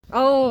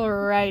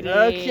Alrighty.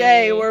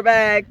 Okay, we're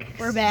back.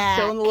 We're back.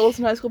 Still in the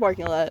Littleton High School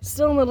parking lot.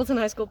 Still in Littleton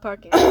High School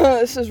parking.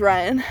 This is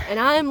Ryan. And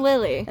I'm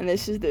Lily. And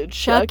this is the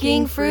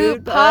Chucking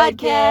Fruit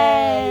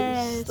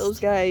Podcast. Those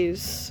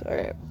guys.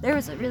 Alright. There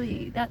was a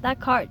really... That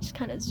car just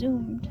kind of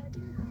zoomed.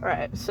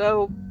 Alright,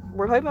 so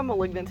we're talking about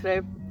Malignant today.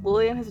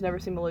 Lillian has never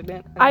seen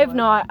Malignant. I have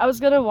not. I was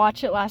going to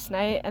watch it last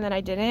night, and then I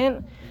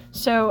didn't.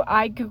 So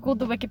I googled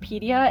the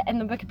Wikipedia,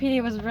 and the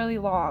Wikipedia was really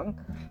long.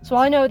 So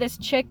all I know, this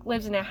chick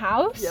lives in a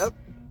house. Yep.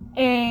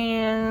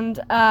 And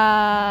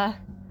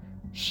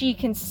she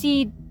can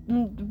see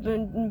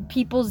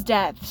people's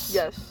deaths.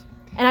 Yes.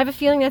 And I have a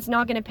feeling that's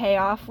not going to pay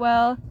off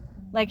well.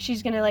 Like,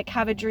 she's going to, like,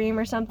 have a dream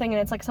or something,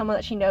 and it's, like, someone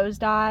that she knows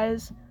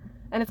dies.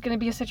 And it's going to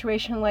be a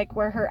situation, like,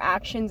 where her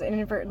actions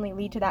inadvertently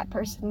lead to that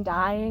person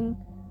dying.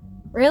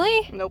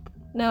 Really? Nope.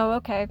 No,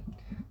 okay.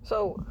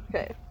 So,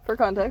 okay, for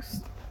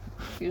context,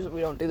 usually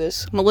we don't do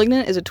this.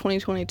 Malignant is a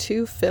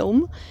 2022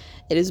 film.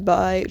 It is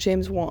by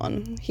James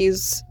Wan.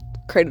 He's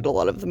created a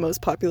lot of the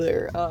most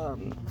popular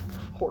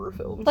horror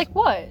films. Like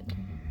what?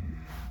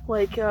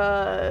 Like,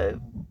 let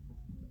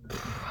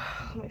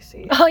me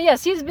see. Oh,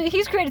 yes, he's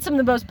created some of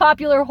the most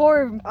popular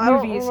horror movies. I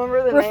don't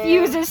remember the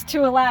Refuses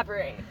to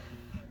elaborate.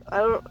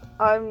 I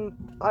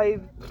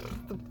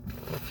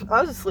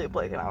was asleep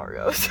like an hour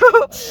ago,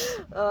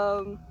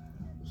 so,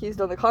 he's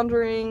done The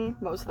Conjuring,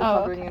 most of the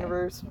Conjuring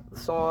universe,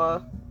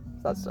 Saw,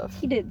 that stuff.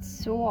 He did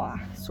Saw.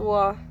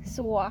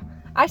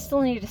 I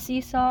still need to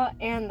see Saw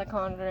and The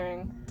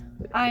Conjuring.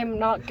 I'm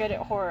not good at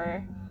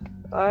horror.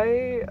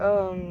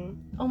 Oh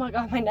my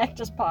god, my neck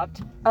just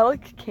popped. I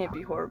like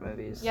campy horror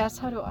movies. Yes,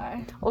 how do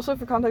I? Also,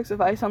 for context, if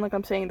I sound like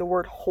I'm saying the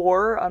word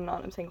horror, I'm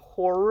not. I'm saying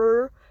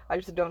horror. I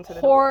just don't say the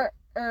horror.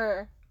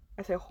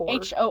 I say horror.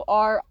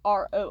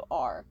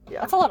 Horror. Yeah.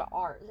 That's a lot of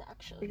R's,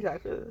 actually.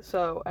 Exactly.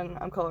 So, and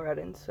I'm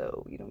Coloradan,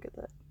 so you don't get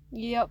that.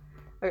 Yep.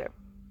 Okay.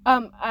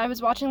 I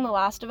was watching The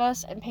Last of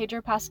Us, and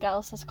Pedro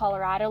Pascal says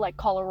Colorado, like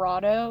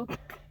Colorado.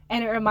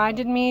 And it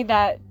reminded me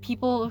that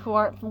people who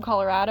aren't from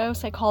Colorado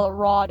say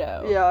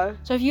Colorado. Yeah.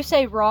 So if you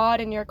say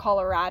Rod and you're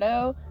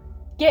Colorado,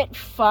 get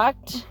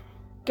fucked.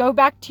 Go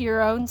back to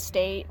your own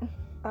state.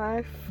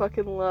 I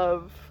fucking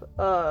love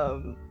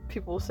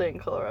people saying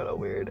Colorado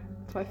weird.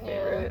 It's my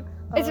favorite.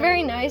 Yeah. It's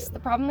very nice. The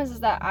problem is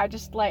that I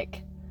just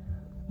like...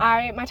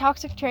 my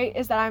toxic trait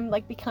is that I'm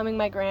like becoming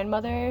my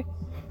grandmother.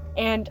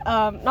 And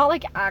not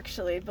like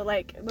actually, but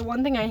like the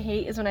one thing I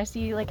hate is when I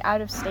see like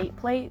out of state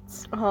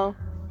plates. Uh-huh.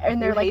 And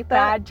they're like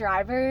bad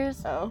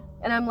drivers. Oh.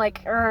 And I'm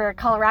like,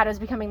 Colorado's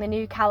becoming the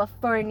new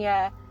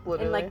California.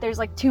 Literally. And like there's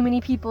like too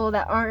many people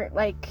that aren't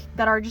like,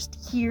 that are just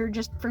here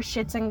just for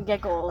shits and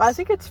giggles. I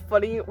think it's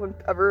funny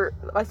whenever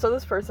I saw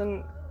this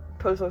person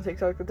post on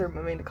TikTok that they're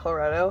moving to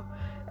Colorado,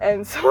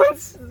 and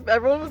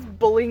everyone was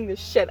bullying the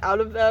shit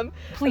out of them.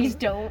 Please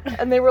don't.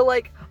 And they were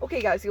like,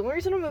 okay guys, the only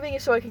reason I'm moving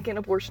is so I can get an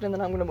abortion and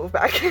then I'm gonna move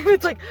back.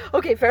 It's like,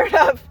 okay, fair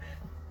enough.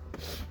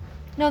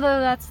 No,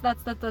 that's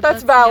valid. Yeah,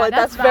 that's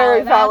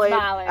very valid.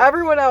 That's valid.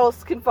 Everyone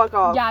else can fuck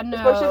off. Yeah, no.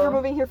 Especially if you're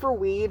moving here for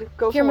weed.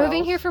 If you're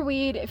moving here for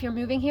weed, if you're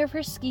moving here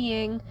for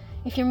skiing,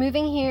 if you're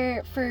moving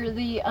here for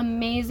the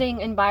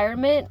amazing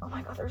environment. Oh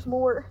my god, there's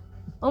more.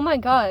 Oh my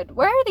god,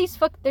 where are these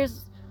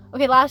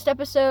Okay, last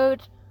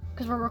episode,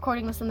 because we're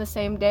recording this on the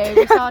same day,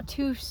 we saw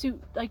two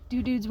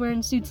dudes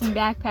wearing suits and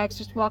backpacks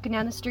just walking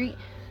down the street.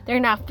 There are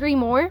now 3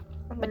 more,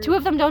 but 2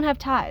 of them don't have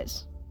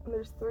ties. And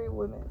there's 3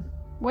 women.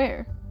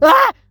 Where?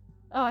 Ah!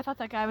 Oh, I thought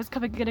that guy was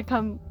gonna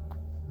come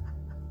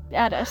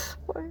at us.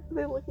 Why are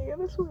they looking at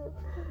us weird?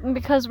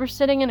 Because we're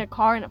sitting in a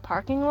car in a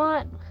parking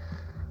lot.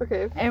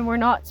 Okay. And we're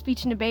not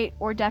speech and debate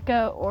or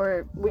DECA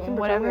or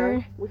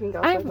whatever. We can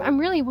go. I'm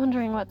really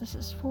wondering what this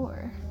is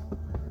for.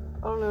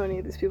 I don't know any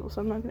of these people,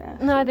 so I'm not gonna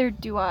ask. Neither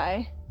do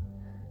I.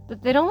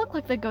 But they don't look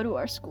like they go to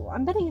our school.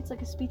 I'm betting it's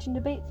like a speech and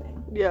debate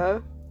thing. Yeah.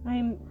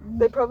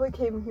 They probably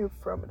came here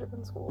from a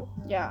different school.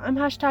 Yeah, I'm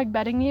hashtag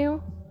betting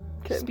you.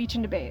 Okay. Speech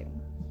and debate.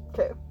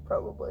 Okay,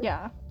 probably.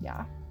 Yeah.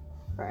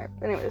 Alright,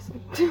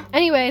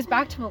 anyways,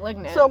 back to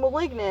Malignant. So,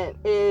 Malignant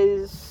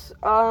is,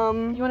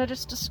 You wanna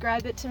just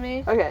describe it to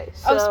me? Okay,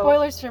 so... Oh,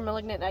 spoilers for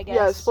Malignant, I guess.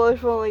 Yeah, spoilers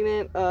for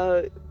Malignant.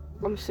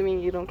 I'm assuming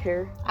you don't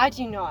care. I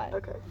do not.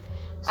 Okay.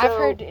 So, I've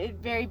heard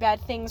very bad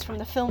things from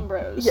the film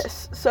bros.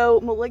 Yes, so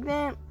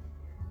Malignant,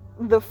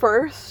 the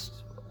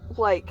first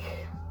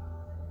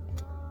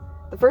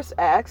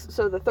act,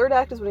 so the third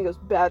act is when he goes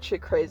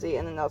batshit crazy,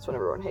 and then that's when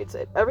everyone hates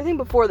it. Everything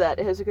before that,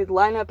 it has a good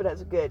lineup, it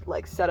has a good,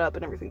 setup,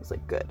 and everything's,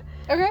 good.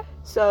 Okay.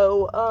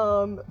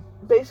 So,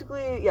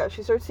 basically, yeah,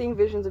 she starts seeing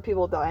visions of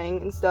people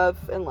dying and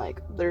stuff, and,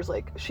 there's,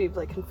 she,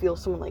 can feel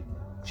someone,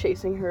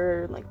 chasing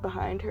her, and,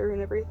 behind her and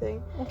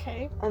everything.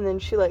 Okay. And then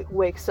she,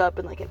 wakes up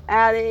in, an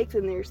attic,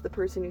 and there's the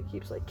person who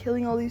keeps,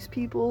 killing all these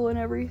people and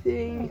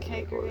everything.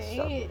 Okay, and, all this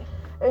stuff. great.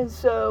 And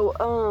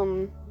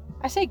so,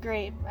 I say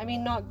great. I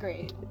mean, not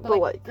great,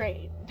 but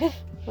great.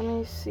 Let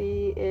me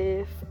see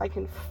if I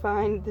can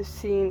find the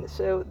scene.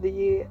 So,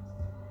 the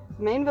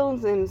main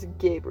villain's name is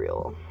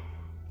Gabriel.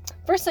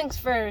 First things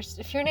first,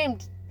 if you're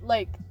named,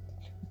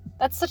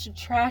 that's such a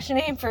trash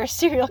name for a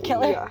serial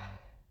killer. Yeah.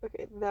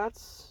 Okay,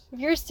 that's... If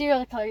you're a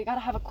serial killer, you gotta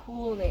have a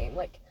cool name,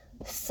 like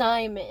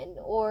Simon,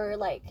 or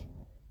like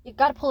you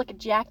gotta pull like a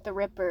Jack the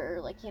Ripper,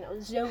 or like, you know,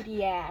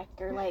 Zodiac,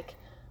 or like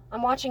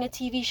I'm watching a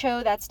TV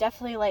show that's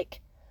definitely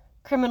like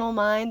Criminal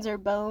Minds or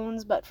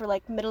Bones, but for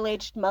like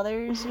middle-aged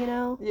mothers, you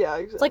know? Yeah,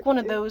 exactly. It's like one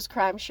of those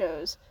crime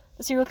shows.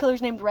 The serial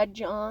killer's named Red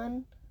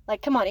John.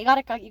 Like, come on, you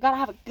gotta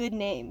have a good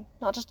name,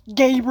 not just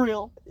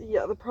Gabriel.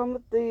 Yeah, the problem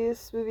with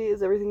this movie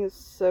is everything is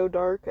so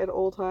dark at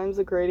all times.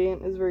 The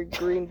gradient is very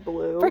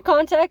green-blue. For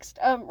context,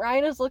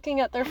 Ryan is looking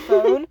at their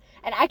phone,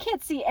 and I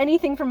can't see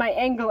anything from my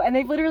angle, and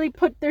they've literally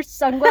put their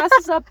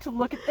sunglasses up to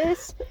look at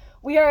this.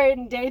 We are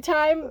in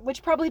daytime,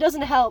 which probably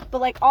doesn't help,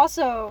 but, like,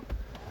 also,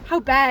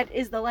 how bad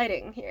is the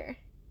lighting here?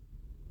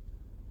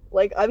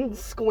 Like, I'm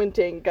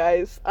squinting,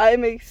 guys.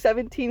 I'm a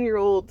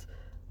 17-year-old...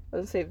 I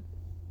was gonna say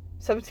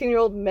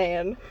 17-year-old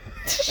man.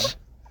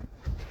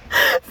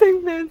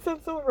 Saying man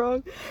sounds so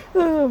wrong.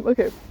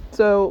 Okay,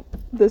 so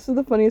this is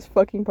the funniest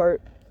fucking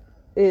part.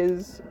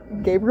 Is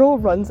Gabriel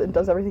runs and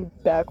does everything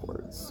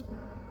backwards.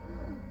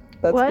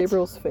 That's What?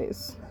 Gabriel's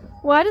face.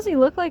 Why does he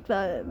look like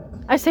that?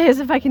 I say as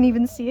if I can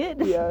even see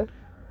it. Yeah.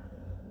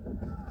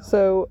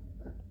 So...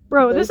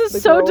 Bro, this is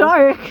so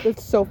dark.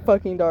 It's so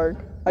fucking dark.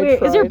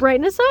 Wait, is your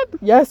brightness up?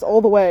 Yes, all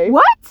the way.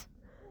 What?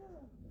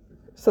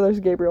 So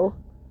there's Gabriel.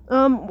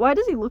 Why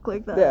does he look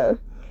like that? Yeah.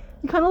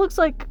 He kind of looks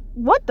like,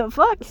 what the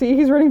fuck? See,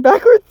 he's running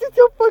backwards. He's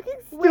so fucking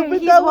stupid. Wait,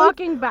 he's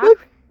walking back.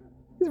 Look,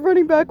 he's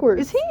running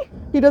backwards. Is he?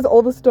 He does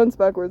all the stunts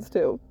backwards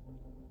too.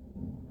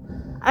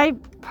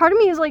 Part of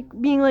me is like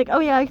being like, oh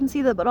yeah, I can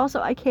see that, but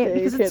also I can't Yeah,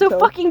 because you it's can't so tell.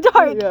 fucking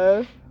dark.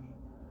 Yeah.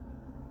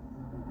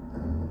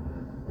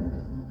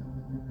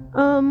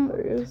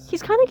 There he is.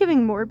 He's kind of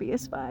giving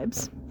Morbius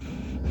vibes.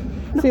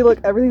 See, look,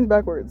 everything's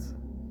backwards.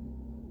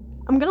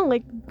 I'm gonna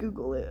like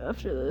Google it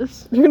after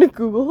this. You're gonna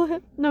Google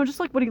it? No, just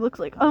like what he looks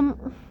like. I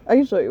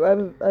can show you.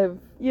 I have.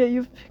 Yeah,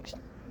 you've.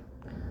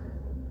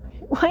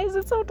 Why is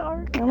it so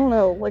dark? I don't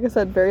know. Like I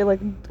said, very like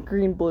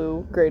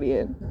green-blue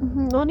gradient.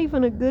 Not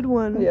even a good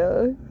one.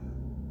 Yeah.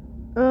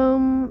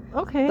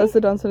 Okay. That's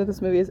the downside of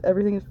this movie is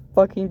everything is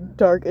fucking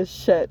dark as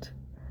shit.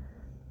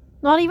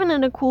 Not even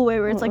in a cool way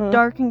where it's like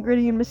dark and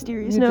gritty and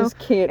mysterious. You No, just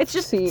can't it's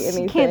just see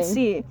anything. You can't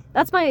see.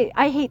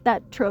 I hate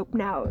that trope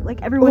now.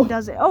 Like everyone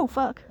does it. Oh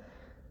fuck.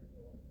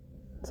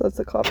 So that's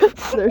the cop.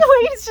 No,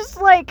 he's just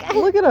like.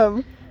 Look at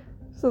him.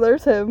 So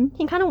there's him.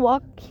 He kind of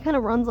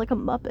runs like a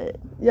Muppet.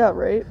 Yeah,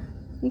 right?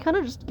 He kind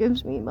of just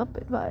gives me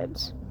Muppet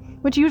vibes.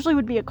 Which usually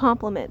would be a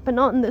compliment, but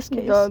not in this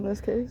case. Not in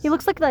this case. He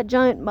looks like that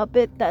giant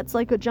Muppet that's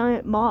like a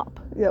giant mop.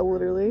 Yeah,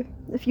 literally.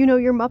 If you know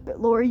your Muppet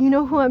lore, you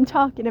know who I'm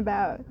talking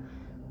about.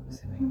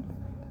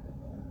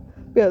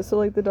 Yeah, so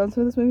like the downside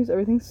of this movie is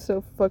everything's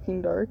so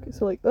fucking dark.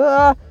 So like,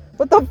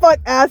 what the fuck,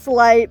 ass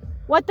light?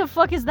 What the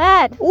fuck is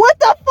that? What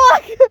the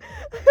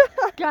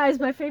fuck? Guys,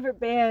 my favorite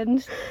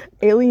band.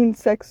 Alien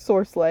sex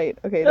source light.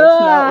 Okay, that's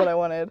not what I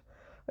wanted.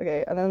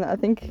 Okay, and then I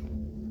think...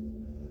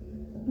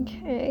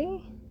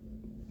 Okay.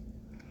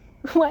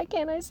 Why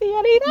can't I see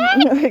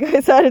anything? Like I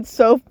said, it's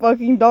so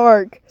fucking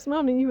dark. It's not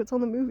on you, it's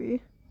on the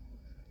movie.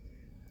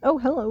 Oh,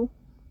 hello.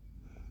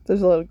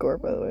 There's a lot of gore,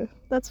 by the way.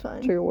 That's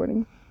fine. Trigger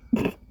warning.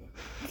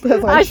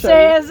 I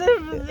say as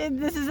if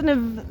this isn't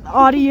an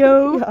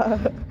audio.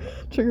 Yeah.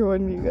 Trigger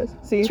warning to you guys.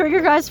 See? Trigger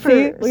guys for...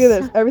 See? Look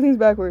at this. Everything's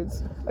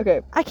backwards.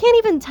 Okay. I can't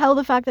even tell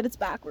the fact that it's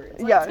backwards.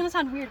 Like, Yeah. It's gonna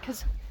sound weird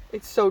because...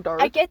 It's so dark.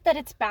 I get that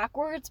it's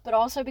backwards, but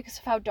also because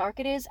of how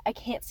dark it is, I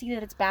can't see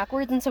that it's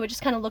backwards, and so it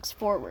just kind of looks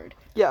forward.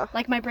 Yeah.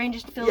 Like my brain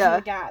just fills in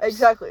the gaps.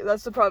 Exactly.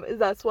 That's the problem.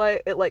 That's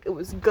why it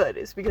was good.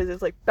 Is because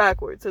it's like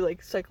backwards. So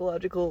like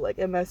psychological, like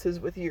it messes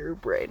with your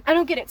brain. I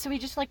don't get it. So he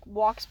just like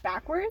walks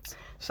backwards?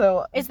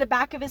 So Is the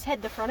back of his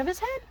head the front of his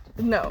head?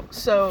 no.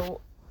 So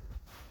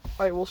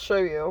I will show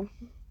you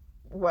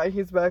why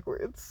he's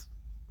backwards.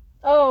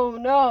 Oh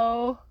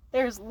no.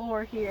 There's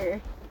lore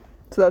here.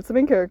 So that's the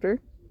main character.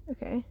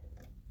 Okay.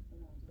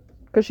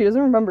 Because she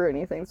doesn't remember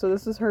anything. So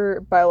this is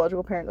her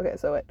biological parents. Okay,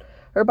 so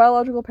her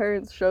biological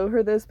parents show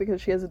her this because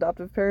she has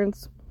adoptive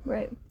parents.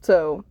 Right.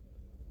 So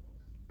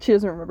she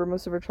doesn't remember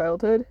most of her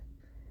childhood.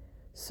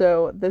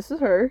 So this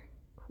is her.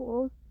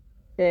 Cool.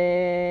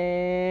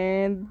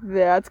 And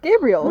that's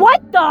Gabriel.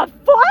 What the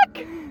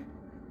fuck?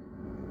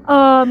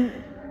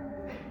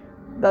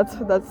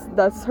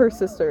 That's her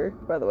sister,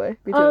 by the way.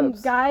 between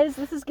us. Guys,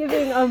 this is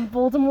giving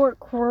Voldemort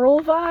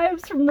Quirrell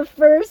vibes from the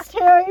first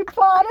Harry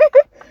Potter,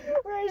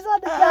 where he's on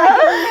the back of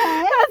the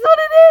head. That's what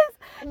it is.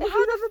 And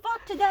how the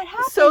fuck did that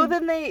happen? So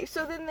then they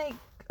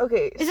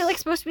okay. Is it like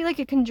supposed to be like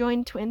a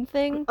conjoined twin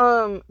thing?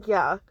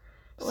 Yeah.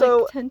 Like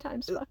So 10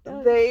 times fucked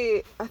up.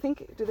 I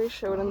think, do they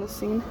show it in the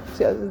scene?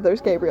 So yeah,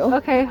 there's Gabriel.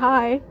 Okay,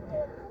 hi.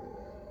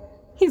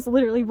 He's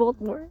literally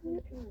Voldemort.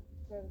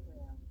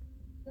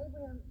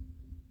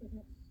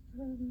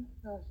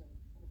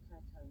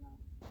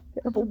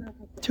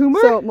 Tumor?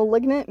 So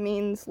malignant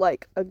means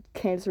like a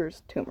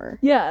cancerous tumor.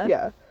 Yeah.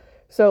 Yeah.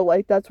 So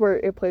like that's where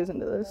it plays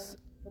into this.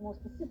 More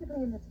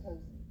specifically in this case,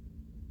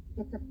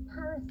 it's a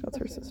parasitic That's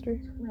her sister.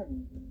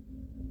 twin.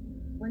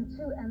 When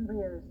two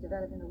embryos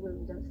develop in a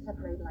womb, don't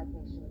separate like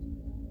they should.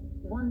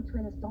 One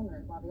twin is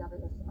dominant while the other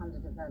is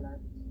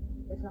underdeveloped.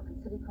 It's not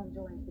considered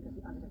conjoined because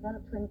the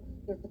underdeveloped twin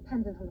is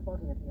dependent on the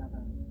body of the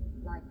other,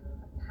 like a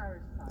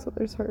parasite. So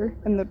there's her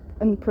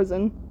in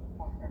prison.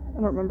 I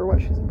don't remember why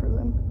she's in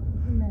prison.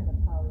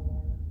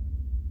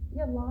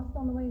 You're lost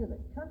on the way to the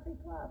country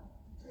club.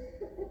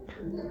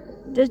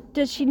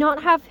 Does she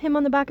not have him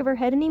on the back of her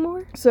head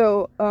anymore?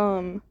 So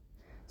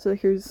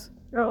here's.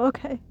 Oh,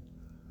 okay.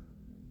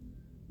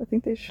 I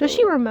think they should. Does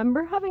she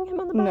remember having him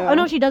on the back? No. Oh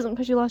no, she doesn't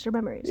because she lost her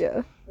memories.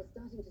 Yeah. We're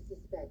starting to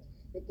suspect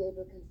that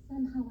Gabriel can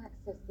somehow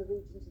access the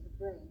regions of the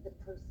brain that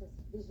process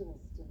visual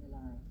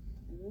stimuli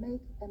and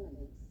make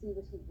Emily see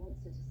what he wants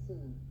her to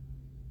see.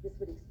 This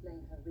would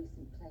explain her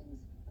recent claims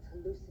of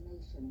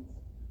hallucinations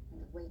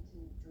and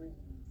waking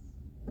dreams.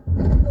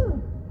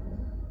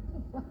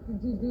 What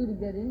did you do to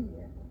get in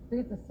here? Do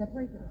you have to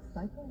separate your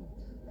cycle?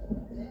 I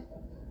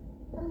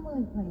don't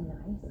mind playing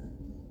nice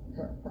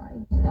for a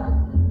fright.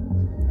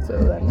 So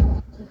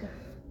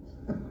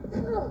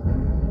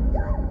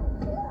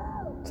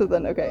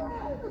then, okay.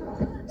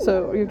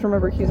 So you have to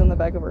remember he's on the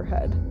back of her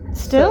head.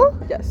 Still?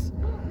 So, yes.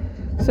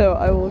 So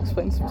I will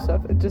explain some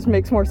stuff. It just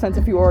makes more sense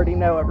if you already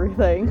know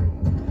everything.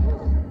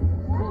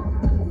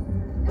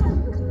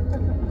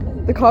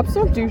 The cops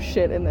don't do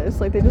shit in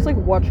this. Like, they just, like,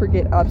 watch her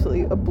get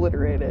absolutely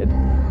obliterated.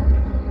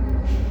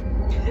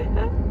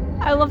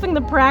 I love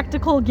the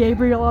practical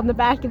Gabriel on the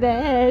back of the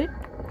head.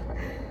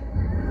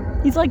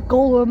 He's like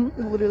Golem.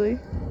 Literally.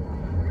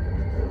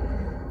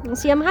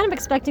 See, I'm kind of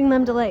expecting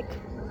them to like...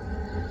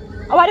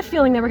 Oh, I had a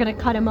feeling they were gonna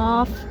cut him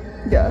off.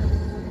 Yeah.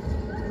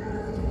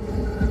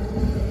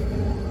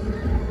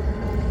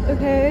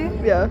 Okay.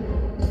 Yeah.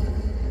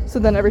 So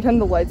then every time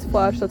the lights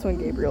flash, that's when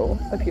Gabriel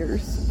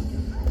appears.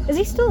 Is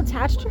he still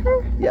attached to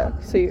her? Yeah,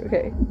 so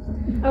okay.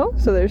 Oh?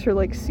 So there's her,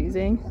 like,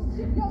 seizing.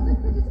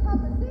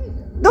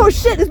 Oh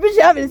shit, this bitch is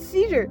having a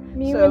seizure!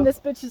 Me So- when this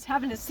bitch is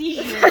having a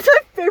seizure. That's my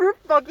favorite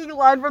fucking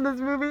line from this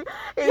movie.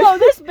 Yo,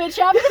 this bitch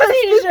having a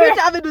This seizure! bitch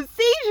having a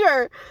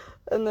seizure!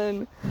 And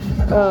then,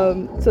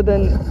 so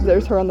then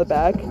there's her on the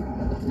back.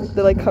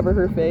 They, like, cover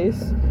her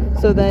face.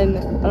 So then,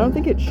 I don't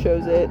think it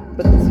shows it,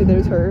 but see,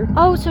 there's her.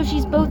 Oh, so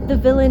she's both the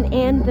villain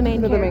and the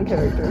main The main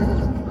character.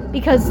 character.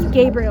 Because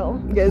Gabriel.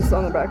 Gets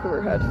on the back of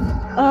her head.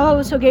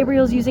 Oh, so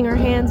Gabriel's using her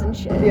hands and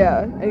shit.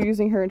 Yeah, and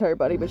using her entire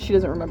body, but she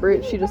doesn't remember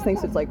it. She just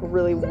thinks it's, like,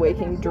 really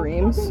waking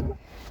dreams.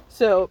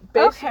 So,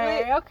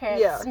 basically... Okay.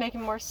 Yeah. This is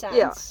making more sense.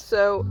 Yeah,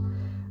 so,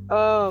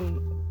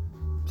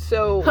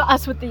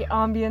 Us with the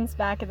ambience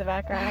back in the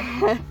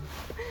background.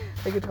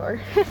 the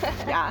guitar.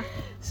 Yeah.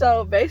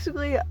 So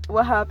basically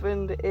what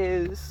happened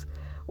is,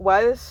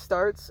 why this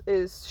starts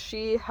is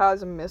she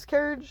has a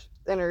miscarriage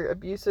and her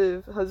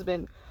abusive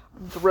husband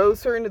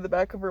throws her into the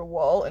back of her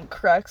wall and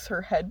cracks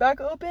her head back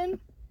open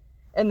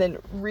and then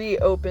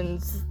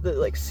reopens the,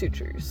 like,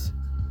 sutures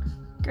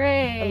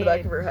Great. on the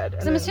back of her head.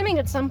 Because I'm assuming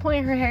at some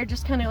point her hair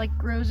just kind of like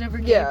grows over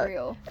Yeah.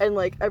 Gabriel. And,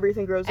 like,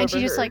 everything grows over And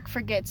she just her. like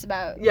forgets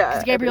about. Yeah,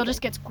 Because Gabriel everything.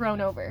 just gets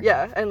grown over.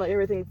 Yeah, and, like,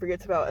 everything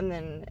forgets about, and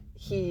then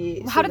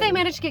he... How did they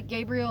manage to get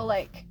Gabriel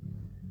like?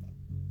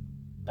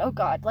 Oh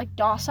god, like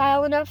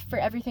docile enough for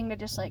everything to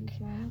just like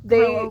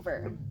grow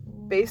over.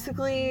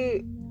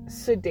 basically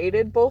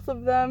sedated both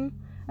of them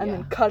and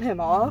then cut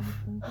him off.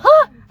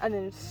 Huh? And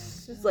then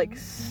just like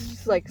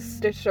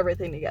stitched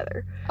everything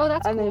together. Oh,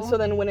 that's And cool. then so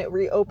then when it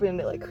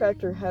reopened, it like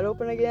cracked her head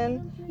open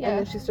again. Yeah. And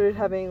then she started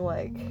having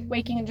like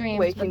Waking dreams,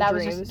 waking but that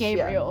dreams. was just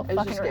Gabriel Yeah, it was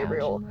fucking just around.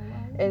 Gabriel.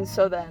 And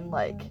so then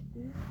like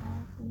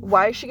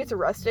why she gets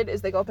arrested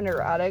is they go up into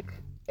her attic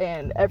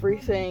and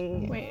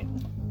everything. Wait.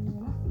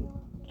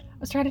 I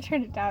was trying to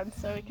turn it down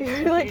so we could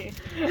You're like-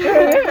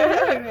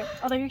 see.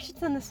 Although you should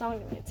send the song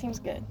to me. It seems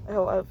good.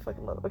 Oh, I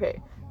fucking love it.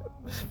 Okay.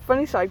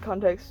 Funny side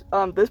context.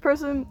 This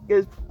person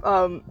is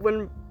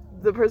when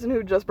the person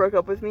who just broke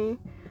up with me,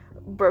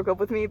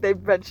 they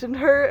mentioned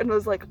her and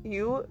was like,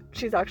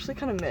 she's actually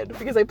kind of mid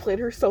because I played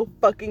her so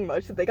fucking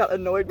much that they got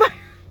annoyed by her.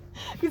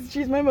 Because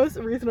she's my most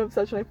recent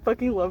obsession. I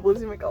fucking love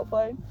Lizzie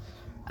McAlpine.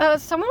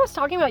 Someone was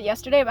talking about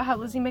yesterday about how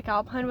Lizzie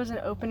McAlpine was an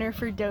opener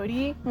for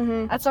Dodie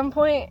at some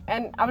point,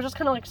 and I was just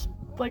kind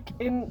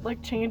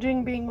of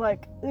changing, being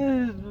like,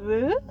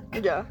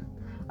 Yeah.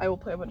 I will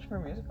play a bunch of her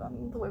music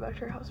on the way back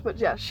to her house. But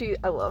yeah,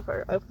 I love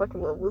her. I fucking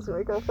love Lizzie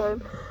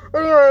McAlpine.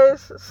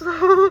 Anyways,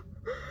 so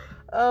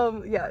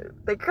yeah,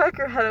 they crack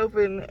her head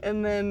open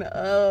and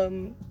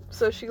then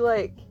so she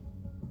like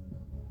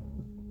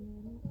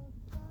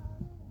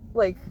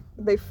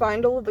they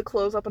find all of the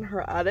clothes up in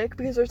her attic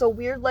because there's a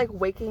weird like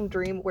waking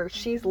dream where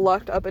she's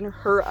locked up in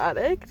her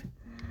attic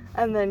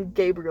and then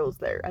Gabriel's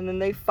there and then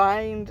they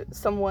find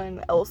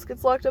someone else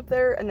gets locked up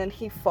there and then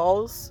he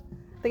falls.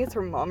 I think it's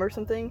her mom or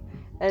something,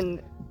 and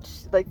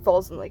she, like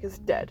falls and like is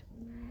dead.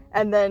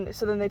 And then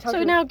so then they talk.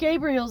 So now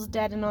Gabriel's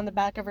dead and on the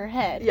back of her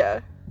head.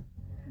 Yeah.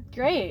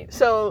 Great.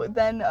 So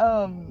then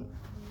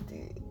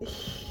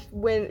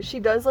when she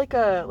does like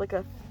a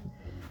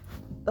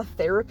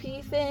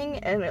therapy thing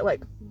and it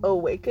like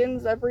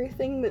awakens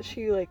everything that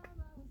she like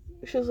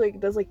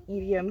does like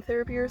EDM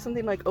therapy or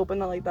something, like open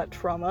like that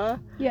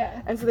trauma.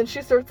 Yeah. And so then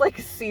she starts like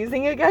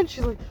seizing again.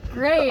 She's like,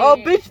 Great. oh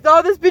bitch,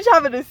 no, this bitch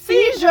having a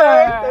seizure. Seizure.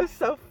 That was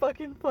so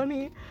fucking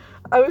funny.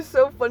 I was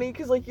so funny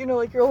because like, you know,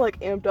 like you're all like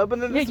amped up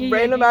and then this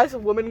random ass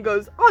woman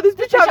goes, oh, this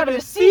bitch having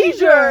a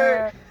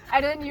seizure.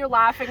 And then you're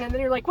laughing and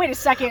then you're like, wait a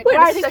second, Wait why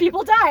a are these second.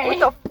 people dying? What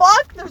the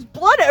fuck? There's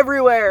blood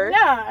everywhere.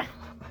 Yeah.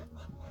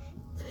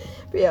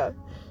 But yeah.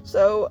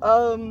 So,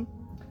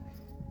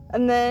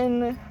 and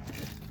then,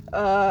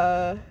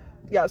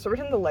 yeah, so every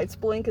time the lights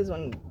blink is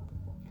when...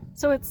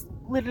 So it's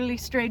literally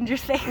Stranger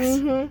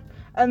Things. Mm-hmm.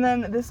 And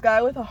then this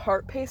guy with a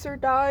heart pacer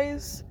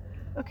dies.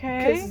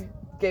 Okay. Because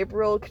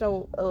Gabriel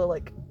can,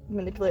 like,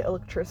 manipulate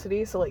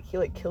electricity, so, like, he,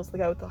 like, kills the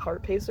guy with the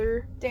heart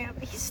pacer. Damn,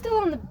 he's still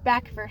on the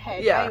back of her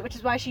head, Yeah. right? Which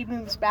is why she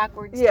moves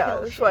backwards to Yeah,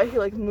 kill that's shit. why he,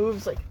 like,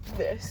 moves like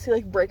this. He,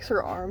 like, breaks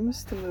her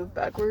arms to move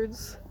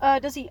backwards.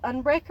 Does he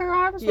unbreak her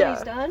arms Yeah. when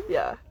he's done?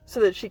 Yeah, so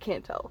that she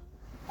can't tell.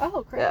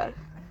 Oh, great. Yeah.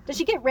 Does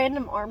she get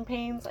random arm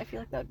pains? I feel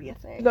like that would be a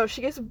thing. No,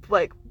 she gets,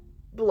 like,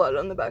 blood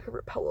on the back of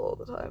her pillow all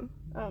the time.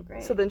 Oh,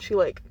 great. So then she,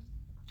 like,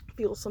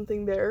 feels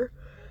something there.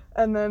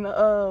 And then,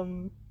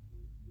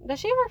 Does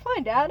she ever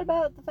find out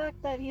about the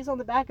fact that he's on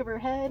the back of her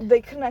head?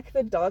 they connect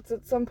the dots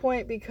at some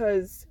point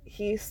because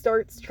he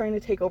starts trying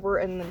to take over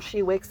and then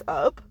she wakes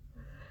up.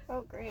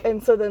 Oh, great.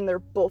 And so then they're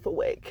both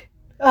awake.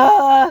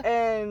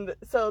 And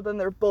so then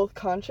they're both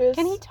conscious.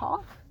 Can he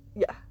talk?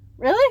 Yeah.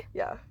 Really?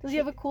 Yeah. Does he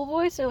have a cool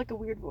voice or like a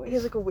weird voice? He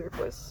has, like, a weird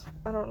voice.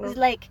 I don't know. He's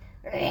like...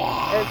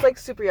 And it's, like,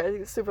 super, yeah,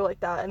 it's super like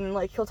that. And,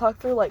 like, he'll talk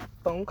through, like,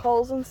 phone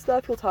calls and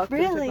stuff. He'll talk through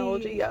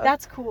technology, Really? yeah.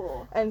 That's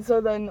cool. And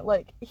so then,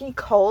 like, he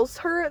calls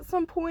her at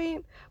some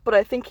point, but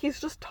I think he's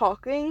just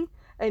talking,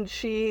 and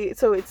she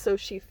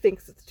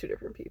thinks it's two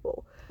different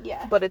people.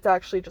 Yeah. But it's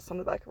actually just on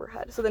the back of her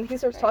head. So then he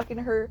starts talking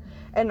to her,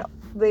 and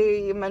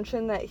they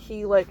mention that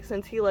he, like,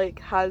 since he, like,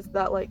 has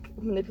that, like,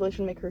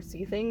 manipulation to make her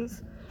see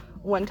things,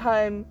 one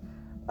time,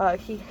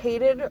 he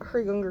hated her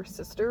younger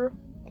sister,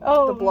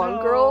 the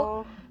blonde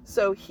girl,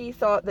 so he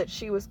thought that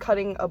she was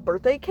cutting a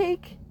birthday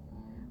cake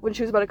when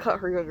she was about to cut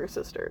her younger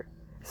sister.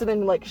 So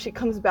then, like, she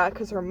comes back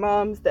because her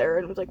mom's there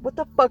and was like, what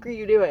the fuck are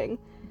you doing?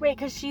 Wait,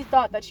 because she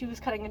thought that she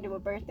was cutting into a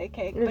birthday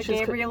cake, Yeah, but she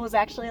was Gabriel was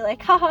actually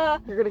like, haha,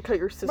 You're gonna cut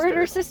your sister.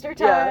 murder sister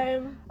Yeah.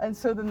 time. And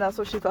so then that's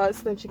what she thought.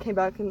 So then she came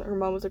back and her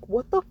mom was like,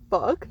 what the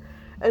fuck?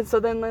 And so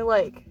then they,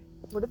 like,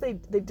 what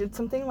did they did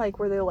something, like,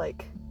 where they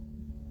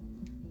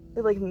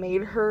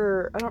made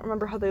her, I don't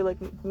remember how they, like,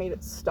 made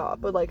it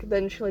stop, but, like,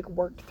 then she, like,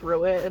 worked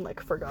through it and,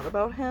 like, forgot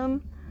about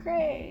him.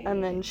 Great.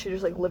 And then she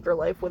just, like, lived her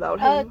life without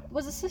him.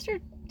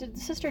 Did the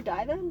sister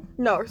die then?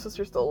 No, her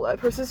sister's still alive.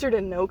 Her sister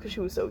didn't know because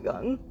she was so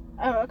young.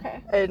 Oh,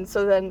 okay. And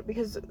so then,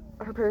 because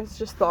her parents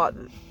just thought,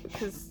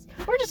 because...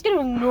 We're just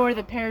gonna ignore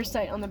the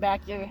parasite on the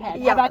back of your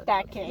head. Yeah. How about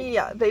that, kid?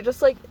 Yeah, they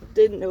just, like,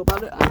 didn't know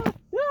about it.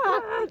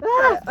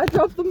 I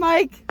dropped the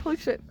mic. Holy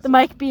shit. The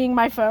mic being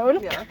my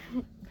phone. Yeah.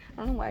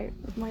 I don't know why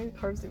my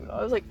car's even on.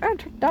 I was like, turn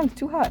it down, it's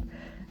too hot.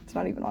 It's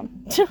not even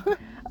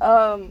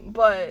on.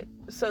 But,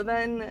 so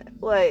then,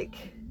 like,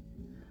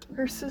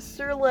 her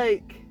sister,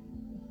 like,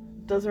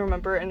 doesn't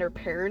remember, and her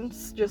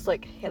parents just,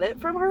 like, hid it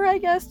from her, I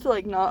guess, to,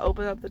 like, not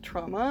open up the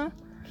trauma.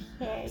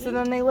 Okay. So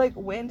then they, like,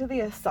 went to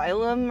the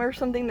asylum or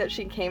something that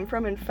she came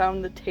from and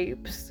found the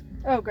tapes.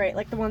 Oh, great.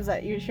 Like the ones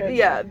that you showed me.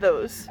 Yeah,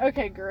 those.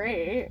 Okay,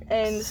 great.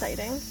 And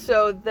exciting.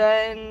 So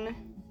then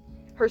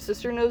her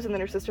sister knows, and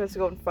then her sister has to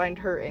go and find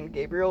her and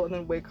Gabriel, and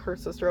then wake her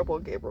sister up while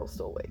Gabriel's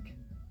still awake.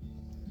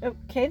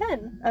 Okay,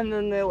 then. And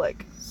then they,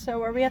 like...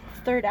 So are we at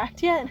the third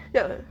act yet?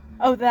 Yeah.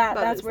 Oh, that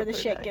that's is where the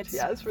third shit act. gets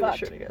Yeah, that's where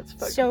fucked. the shit gets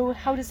fucked. So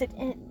how does it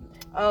end?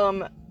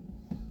 I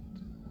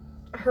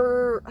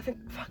think,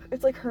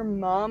 it's like her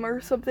mom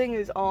or something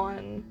is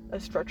on a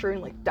stretcher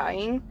and, like,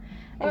 dying,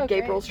 and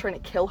Gabriel's trying to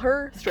kill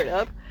her, straight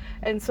up,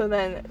 and so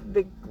then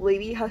the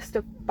lady has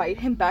to fight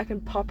him back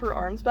and pop her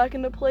arms back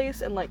into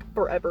place and, like,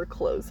 forever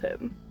close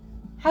him.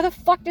 How the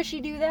fuck does she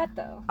do that,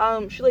 though?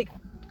 She, like,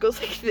 goes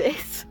like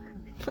this,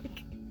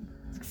 like,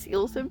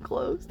 seals him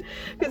closed.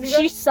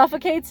 She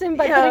suffocates him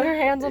by putting her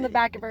hands on the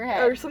back of her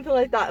head. Or something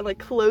like that, and, like,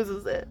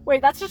 closes it.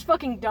 Wait, that's just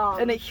fucking dumb.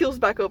 And it heals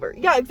back over.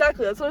 Yeah,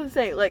 exactly, that's what I'm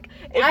saying, like...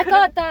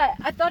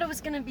 I thought it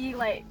was gonna be,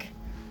 like...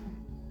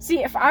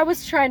 See, if I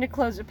was trying to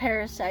close a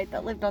parasite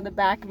that lived on the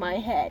back of my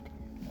head,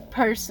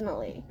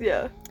 personally...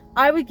 Yeah.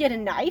 I would get a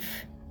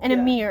knife and a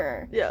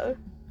mirror. Yeah.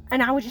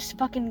 And I would just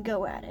fucking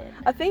go at it.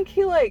 I think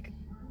he, like...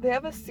 They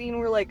have a scene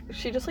where, like,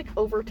 she just, like,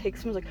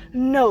 overtakes him. She's like,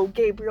 no,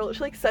 Gabriel. She,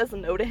 like, says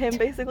no to him,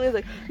 basically. It's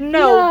like,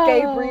 no,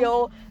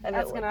 Gabriel. And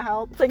that's gonna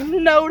help. It's like,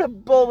 no to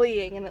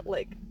bullying. And it,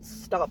 like,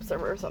 stops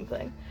him or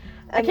something.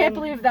 And I can't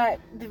believe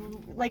that,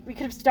 like, we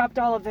could have stopped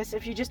all of this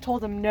if you just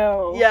told him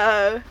no.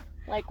 Yeah.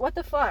 Like, what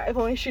the fuck? If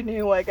only she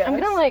knew, I guess. I'm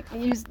gonna, like,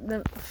 use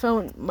the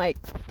phone mic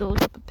to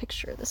look up a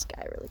picture of this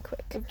guy really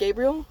quick. Of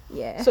Gabriel?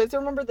 Yeah. So, I have to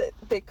remember that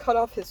they cut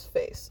off his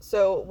face.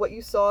 So, what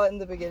you saw in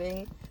the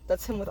beginning,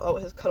 that's him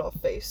without his cut off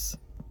face.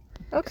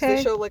 Okay.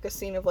 They show, like, a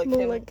scene of, like,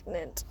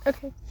 Malignant.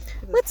 Okay.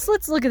 Let's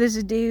look at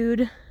this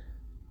dude.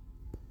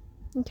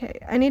 Okay,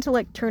 I need to,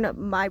 like, turn up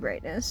my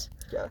brightness.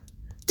 Yeah.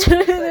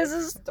 This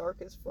is... dark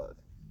as fuck.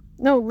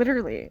 No,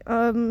 literally.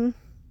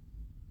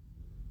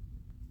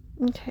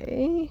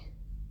 Okay.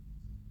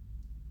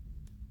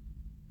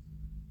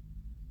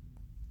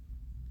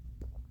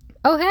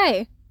 Oh,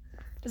 hey.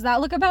 Does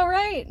that look about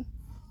right?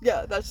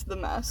 Yeah, that's the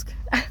mask.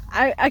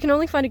 I can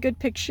only find a good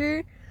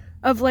picture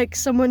of, like,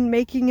 someone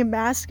making a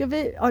mask of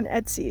it on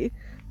Etsy.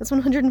 That's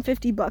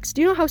 $150.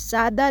 Do you know how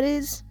sad that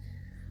is?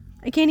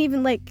 I can't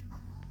even, like,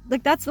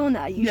 that's the one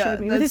that you showed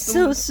me with his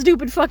so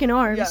stupid fucking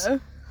arms. Yeah.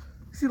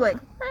 See, like...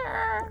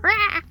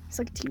 It's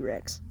like a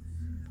T-Rex.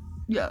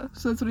 Yeah,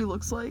 so that's what he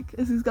looks like.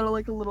 Is he's got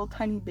like a little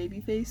tiny baby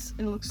face,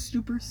 and it looks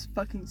super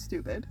fucking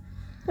stupid.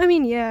 I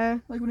mean, yeah.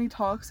 Like when he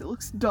talks, it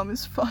looks dumb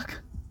as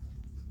fuck.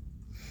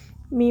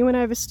 Me when I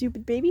have a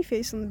stupid baby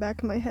face on the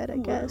back of my head, I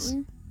guess.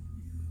 Literally.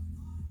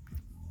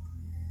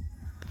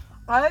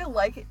 I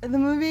like the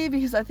movie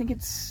because I think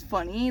it's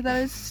funny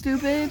that it's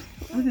stupid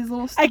with his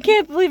little I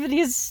can't believe that he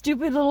has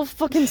stupid little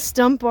fucking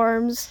stump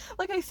arms.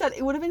 Like I said,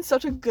 it would have been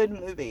such a good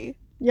movie.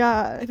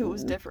 Yeah. If it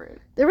was different.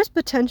 There was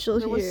potential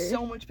there here. There was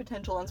so much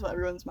potential, that's what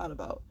everyone's mad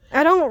about.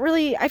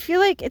 I feel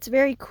like it's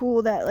very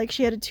cool that, like,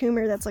 she had a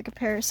tumor that's, like, a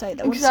parasite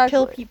that wants to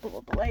kill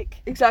people, but,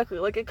 like... Exactly,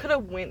 like, it could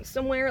have went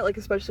somewhere, like,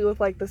 especially with,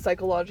 like, the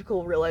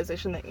psychological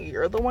realization that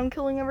you're the one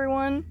killing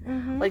everyone.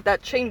 Mm-hmm. Like,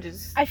 that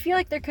changes. I feel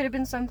like there could have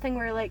been something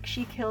where, like,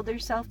 she killed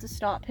herself to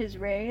stop his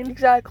reign.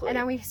 Exactly. And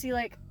now we see,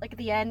 like at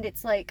the end,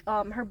 it's, like,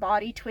 her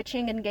body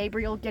twitching and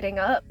Gabriel getting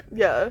up.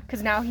 Yeah.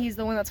 Because now he's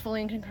the one that's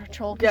fully in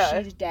control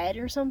because she's dead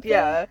or something.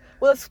 Yeah.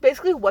 Well, that's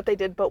basically what they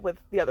did, but with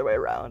the other way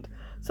around.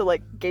 So,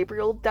 like,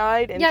 Gabriel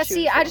died and I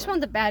just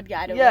want the bad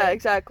guy to win. Yeah,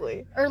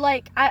 exactly. Or,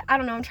 like, I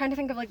don't know, I'm trying to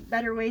think of, like,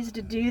 better ways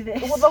to do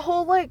this. Well, the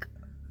whole, like...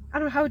 I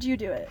don't know, how would you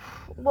do it?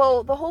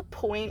 Well, the whole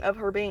point of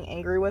her being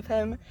angry with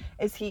him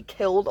is he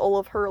killed all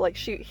of her, like,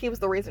 he was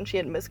the reason she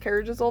had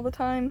miscarriages all the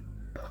time.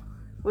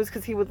 Was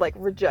because he would, like,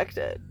 reject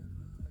it.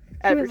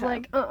 Every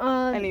time. Like,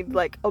 and he'd,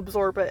 like,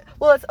 absorb it.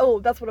 Well,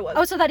 that's what it was.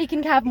 Oh, so that he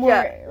can have more,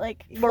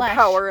 like, flesh. More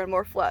power and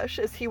more flesh,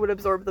 is he would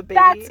absorb the baby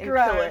That's and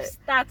gross. kill it.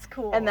 That's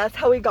cool. And that's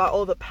how he got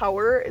all the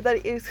power,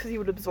 that is because he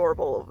would absorb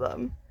all of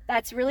them.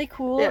 That's really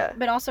cool,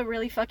 but also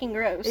really fucking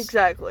gross.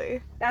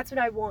 Exactly. That's what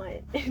I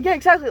want. Yeah,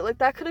 exactly. Like,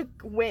 that could have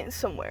went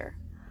somewhere.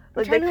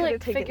 Like, I'm trying to,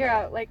 like, figure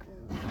out, like,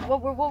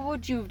 what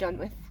would you have done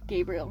with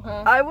Gabriel,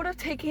 huh? I would have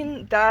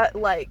taken that,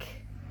 like,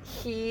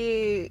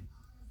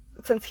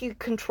 since he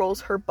controls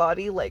her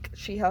body, like,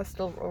 she has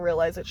to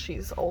realize that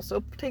she's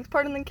also takes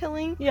part in the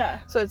killing. Yeah.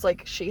 So it's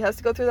like she has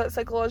to go through that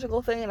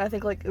psychological thing, and I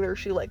think, like, either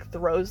she, like,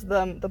 throws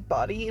the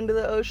body into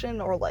the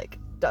ocean or, like,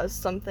 does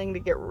something to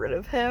get rid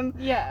of him.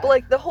 Yeah. But,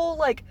 like, the whole,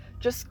 like,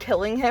 just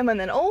killing him and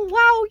then, oh,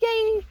 wow,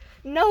 yay,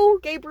 no,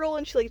 Gabriel,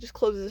 and she, like, just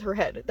closes her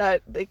head.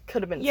 That, it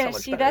could have been so much better. Yeah,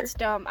 see, that's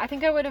dumb. I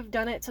think I would have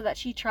done it so that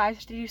she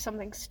tries to do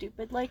something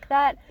stupid like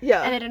that.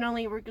 Yeah. And it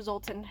only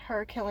results in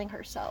her killing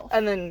herself.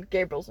 And then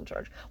Gabriel's in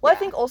charge. Well, I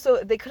think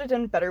also they could have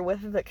done better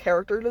with the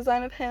character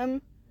design of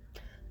him.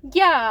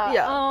 Yeah.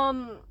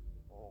 Yeah.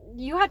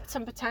 You had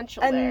some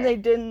potential and there. They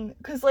didn't,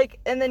 because, like,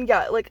 and then,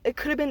 like, it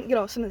could have been,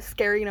 something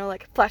scary,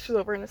 like, flashes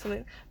over into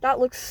something. That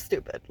looks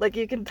stupid. Like,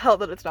 you can tell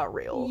that it's not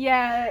real.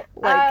 Yeah.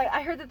 Like,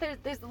 I heard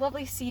that there's the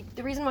lovely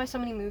the reason why so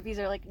many movies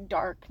are, like,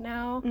 dark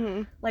now,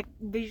 like,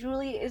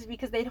 visually, is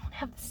because they don't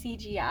have the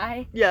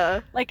CGI. Yeah.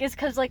 Like, it's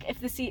because, like, if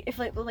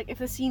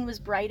the scene was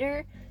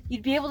brighter,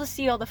 you'd be able to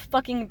see all the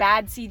fucking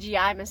bad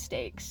CGI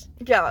mistakes.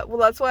 Yeah, well,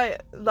 that's why,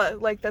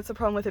 that's the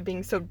problem with it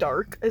being so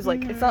dark, is,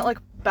 like, it's not, like,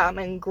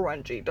 Batman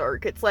grungy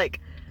dark. It's, like,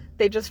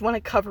 they just want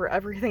to cover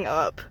everything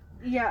up.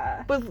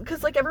 Yeah. But,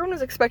 because, like, everyone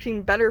was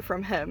expecting better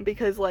from him,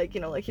 because, like,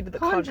 like, he did the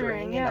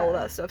Conjuring and all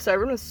that stuff, so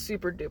everyone was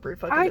super duper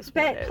fucking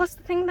disappointed. I bet, plus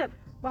the thing that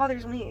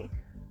bothers me,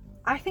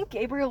 I think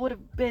Gabriel would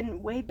have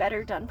been way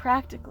better done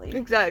practically.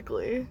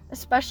 Exactly.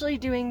 Especially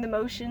doing the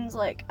motions,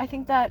 like, I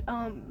think that,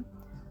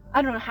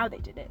 I don't know how they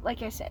did it.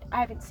 Like I said, I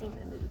haven't seen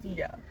the movie.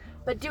 Yeah.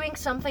 But doing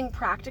something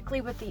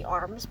practically with the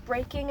arms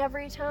breaking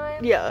every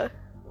time. Yeah.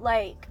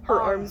 Like,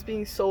 her arms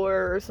being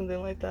sore or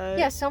something like that.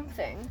 Yeah,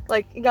 something.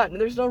 Like, yeah,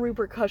 there's no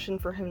repercussion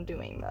for him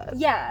doing that.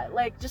 Yeah,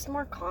 like, just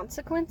more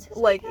consequences.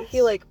 Like,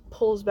 he, like,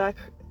 pulls back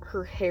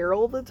her hair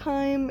all the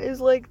time is,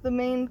 like,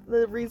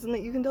 the reason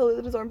that you can tell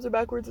that his arms are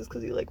backwards is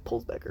because he, like,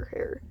 pulls back her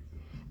hair.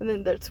 And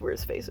then that's where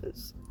his face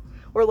is.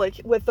 Or,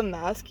 like, with the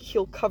mask,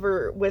 he'll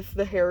cover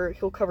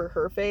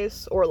her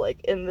face, or,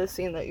 like, in the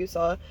scene that you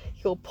saw,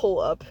 he'll pull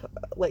up,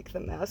 like, the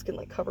mask and,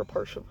 like, cover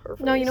parts of her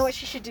face. No, you know what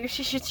she should do?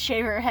 She should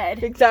shave her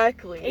head.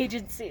 Exactly.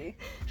 Agency.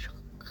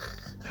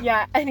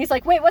 Yeah, and he's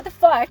like, wait, what the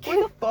fuck?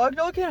 What the fuck?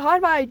 No one can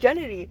hide my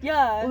identity.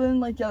 Yeah. Well,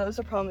 then, like, yeah, that was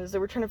the problem, is they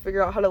were trying to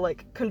figure out how to,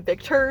 like,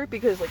 convict her,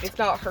 because, like, it's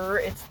not her,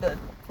 it's the,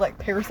 like,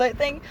 parasite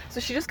thing.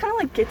 So she just kind of,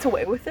 like, gets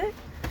away with it.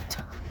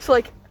 So,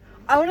 like,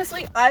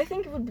 honestly, I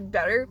think it would be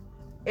better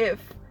if...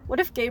 What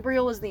if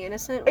Gabriel was the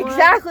innocent one?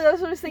 Exactly, that's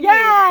what I was thinking.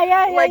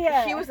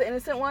 Yeah. He was the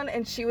innocent one,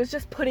 and she was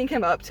just putting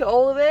him up to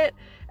all of it,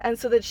 and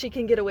so that she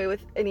can get away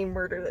with any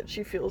murder that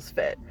she feels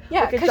fit.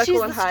 Yeah, because she's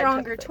the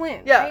stronger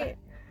twin, right?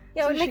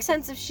 Yeah, So it would make she-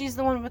 sense if she's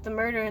the one with the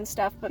murder and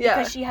stuff, but Yeah.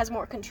 because she has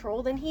more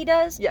control than he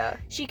does, Yeah.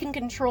 she can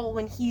control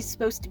when he's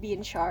supposed to be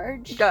in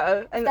charge.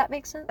 Yeah. If And that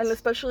makes sense. and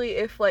especially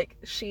if like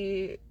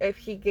if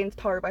he gains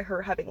power by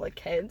her having like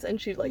kids and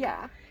she like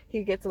yeah.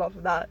 he gets it off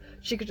of that,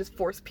 she could just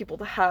force people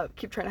to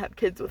keep trying to have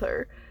kids with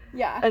her.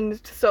 Yeah. And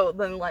so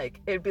then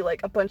like it'd be like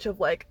a bunch of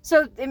like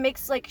So it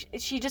makes like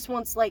she just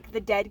wants like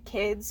the dead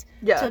kids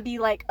yeah. to be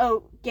like,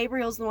 oh,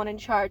 Gabriel's the one in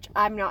charge.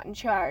 I'm not in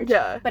charge.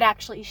 Yeah. But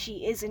actually,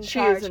 she is in She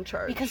charge. is in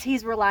charge. Because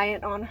he's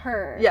reliant on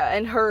her. Yeah,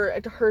 and her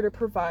to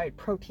provide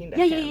protein to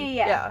Yeah, him.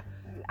 yeah.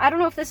 I don't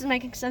know if this is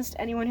making sense to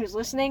anyone who's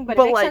listening, but it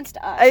But, makes like, sense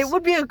to us. It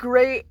would be it'd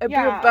be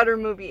Yeah. a better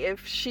movie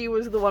if she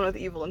was the one with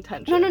evil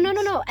intentions.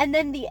 No. And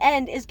then the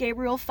end is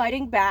Gabriel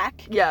fighting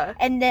back. Yeah.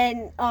 And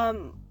then, I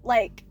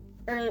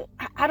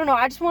don't know.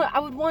 I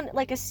would want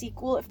like a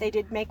sequel if they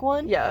did make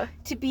one. Yeah.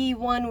 To be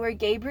one where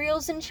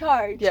Gabriel's in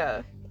charge.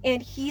 Yeah.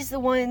 And he's the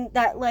one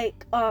that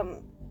like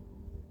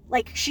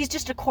she's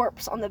just a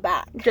corpse on the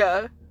back.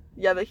 Yeah.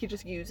 Yeah, that he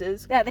just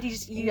uses. Yeah, that he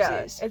just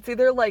uses. Yeah. It's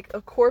either like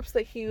a corpse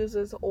that he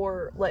uses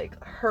or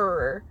like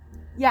her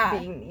Yeah.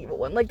 being the evil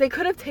one. Like they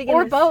could have taken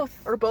Or this- both.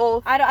 Or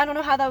both. I don't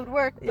know how that would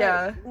work. But,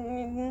 Yeah.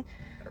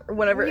 Or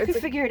whatever. You It's could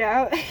like, figure it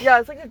out. yeah,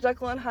 it's like a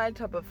Jekyll and Hyde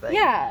type of thing.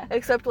 Yeah.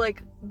 Except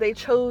like they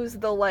chose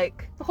the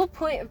like The whole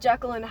point of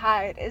Jekyll and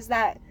Hyde is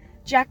that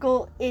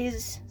Jekyll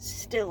is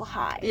still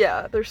Hyde.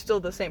 yeah, they're still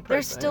the same person.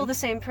 They're still the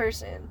same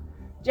person.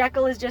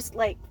 Jekyll is just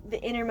like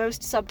the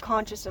innermost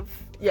subconscious of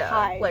yeah,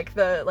 Hyde. like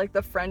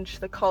the French,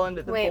 the call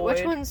into the Wait, void.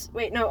 which one's?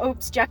 Wait, no.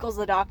 Oops, Jekyll's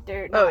the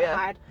doctor. Not Oh, yeah.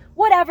 Hyde.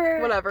 Whatever.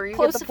 Whatever, you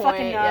Close get the to point.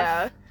 fucking enough.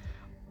 Yeah.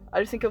 I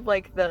just think of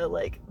like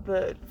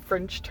the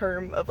French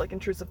term of like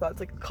intrusive thoughts,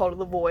 like call to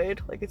the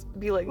void. Like it's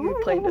be like you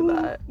played into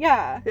that.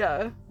 Yeah.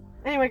 Yeah.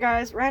 Anyway,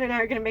 guys, Ryan and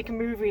I are gonna make a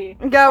movie.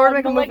 Yeah, we're called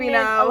making a movie Malignant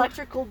now.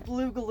 Electrical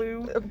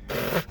Boogaloo.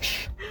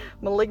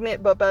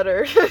 Malignant but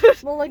better.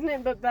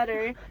 Malignant but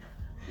better.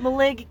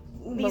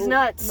 These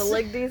nuts.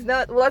 Malig these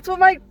nuts. Well, that's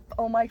what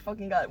oh my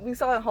fucking god. We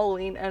saw it on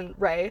Halloween and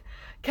Ray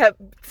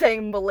kept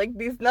saying Malig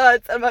these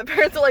nuts and my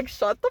parents were like,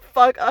 shut the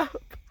fuck up.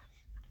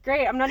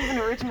 Great, I'm not even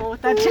original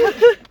with that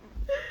joke.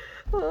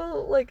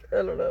 Well, like, I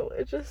don't know.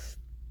 It just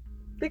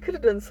they could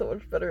have done so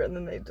much better and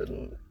then they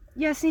didn't.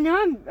 Yeah, see, now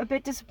I'm a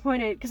bit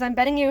disappointed, because I'm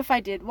betting you if I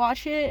did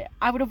watch it,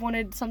 I would have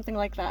wanted something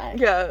like that.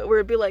 Yeah, where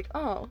it'd be like,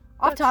 oh.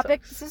 Off that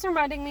topic, sucks. this is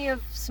reminding me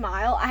of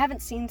Smile. I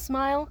haven't seen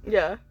Smile,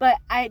 Yeah. but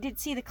I did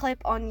see the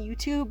clip on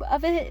YouTube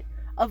of it,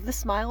 of the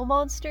Smile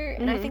monster,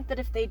 and I Mhm. think that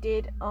if they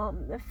did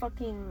the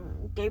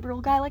fucking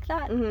Gabriel guy like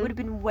that, Mhm. it would have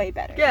been way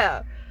better.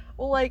 Yeah.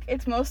 Well, like,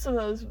 it's most of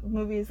those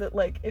movies that,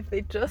 like, if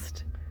they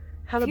just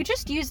had If you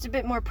just used a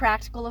bit more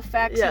practical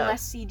effects and Yeah.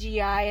 less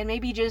CGI, and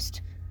maybe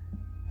just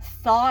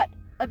thought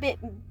a bit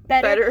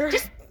better.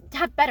 Just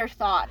have better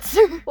thoughts.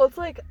 Well, it's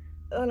like,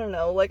 I don't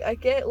know, like, I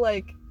get,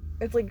 like,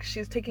 it's like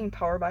she's taking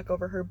power back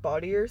over her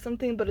body or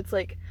something, but it's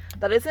like,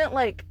 that isn't,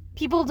 like,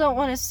 People don't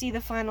want to see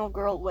the final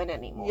girl win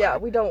anymore. yeah,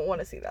 we don't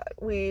want to see that.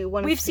 We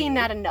want to We've seen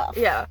that enough.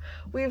 Yeah.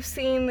 We've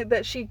seen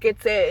that she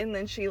gets it and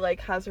then she, like,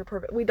 has her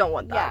perfect, we don't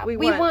want that. Yeah, we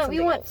want want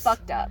something else.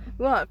 fucked up.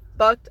 We want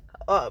fucked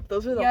up.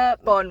 Those are the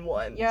Yep. fun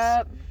ones.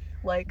 Yep.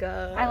 Like,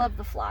 I love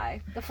The Fly.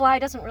 The Fly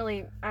doesn't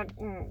really...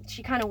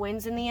 she kind of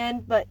wins in the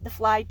end, but The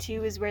Fly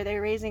 2 is where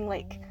they're raising,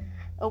 like,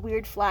 a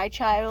weird fly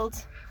child.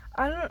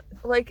 I don't,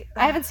 like...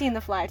 I haven't seen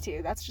The Fly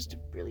 2. That's just a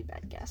really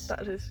bad guess.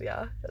 That is,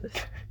 yeah, that is...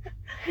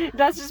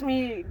 That's just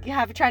me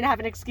trying to have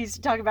an excuse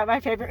to talk about my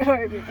favorite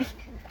horror movie.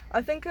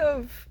 I think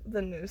of the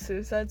new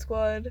Suicide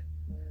Squad,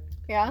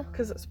 Yeah?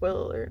 because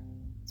spoiler alert,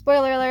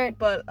 Spoiler alert.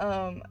 but,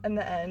 in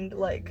the end,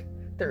 like,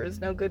 there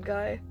is no good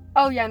guy.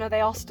 Oh, yeah, no,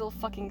 they all still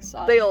fucking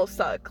suck. They all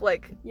suck,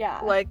 like,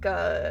 Yeah.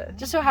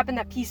 Just so happened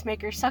that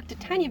Peacemaker sucked a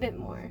tiny bit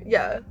more.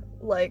 yeah,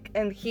 like,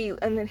 and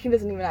then he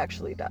doesn't even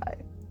actually die.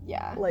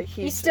 Yeah. Like,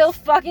 He's still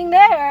fucking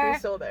there! He's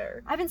still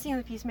there. I haven't seen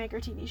the Peacemaker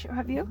TV show,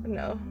 have you?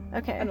 No.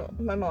 Okay. I don't,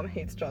 my mom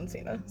hates John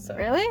Cena, so.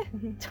 Really?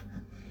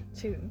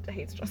 She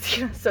hates John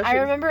Cena, so I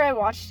remember I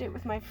watched it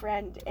with my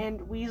friend, and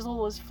Weasel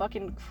was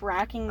fucking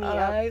cracking me up.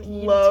 I the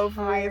love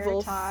entire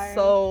Weasel time.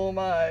 so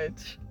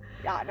much.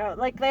 Yeah, no,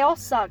 like, they all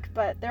suck,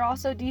 but they're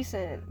also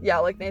decent. Yeah,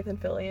 like Nathan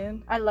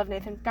Fillion. I love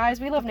Nathan. Guys,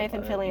 we love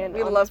Nathan Fillion.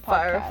 We on love this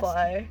podcast.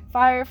 Firefly.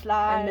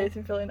 Firefly. And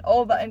Nathan Fillion.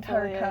 All that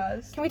entire Fillion.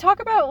 cast. Can we talk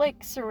about,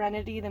 like,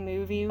 Serenity, the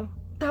movie,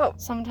 Oh,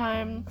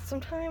 sometime?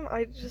 sometime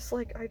I just,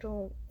 like, I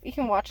don't We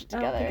can watch it I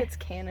together. don't think it's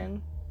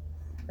canon.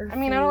 Or I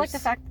mean, I don't like the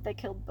Fuse. fact that they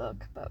killed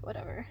Book, but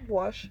whatever.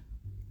 Wash.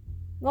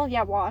 Well,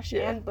 yeah, Wash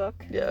Yeah. and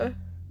Book. Yeah.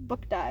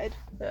 Book died.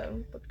 Yeah,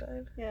 book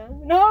died. Yeah.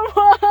 No!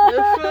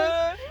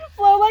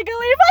 Flow like a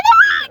leaf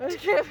on the wind!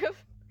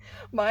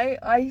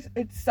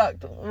 It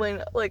sucked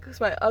when, like,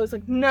 I was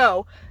like,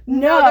 no,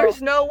 No.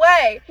 there's no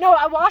way. No,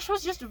 Wash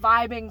was just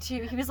vibing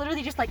too. He was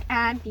literally just like,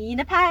 I'm being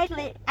a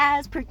pilot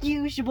as per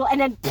usual,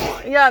 and then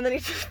Yeah, and then he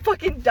just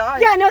fucking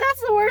died. yeah, no,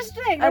 that's the worst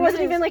thing. There And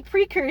wasn't then even like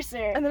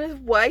precursor. And then his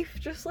wife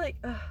just, like,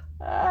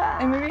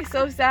 it made me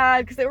so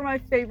sad, because they were my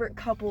favorite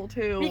couple,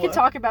 too. We can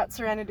talk about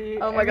Serenity.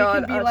 Oh and my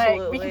God, we can be like, we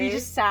can absolutely. be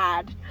just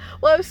sad.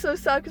 Well, I was so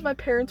sad, because my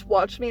parents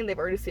watched me, and they've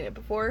already seen it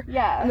before.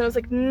 Yeah. And then I was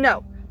like,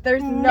 no,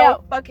 There's no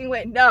No. fucking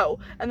way. No.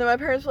 And then my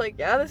parents were like,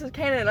 yeah, this is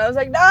canon. And I was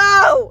like,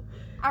 no!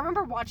 I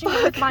remember watching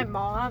it with my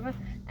mom,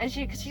 and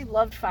because she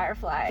loved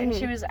Firefly, and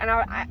she was, and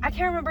I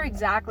can't remember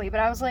exactly, but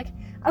I was like,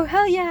 oh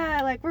hell yeah,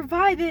 like we're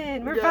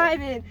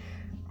vibing.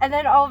 And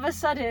then all of a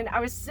sudden, I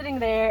was sitting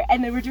there,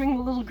 and they were doing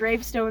the little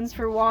gravestones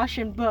for Wash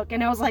and Book,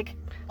 and I was like,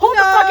 hold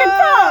the fucking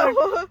phone!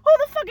 Hold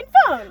the fucking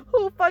phone!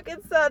 Who fucking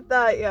said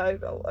that? Yeah, I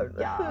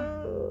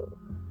know.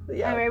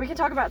 Yeah. Anyway, we can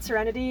talk about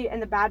Serenity,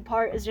 and the bad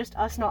part is just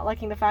us not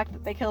liking the fact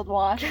that they killed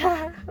Wash.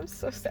 I'm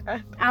so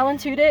sad. Alan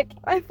Tudyk.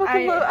 I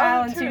fucking love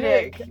Alan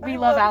Tudyk. We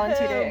love Alan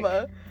him.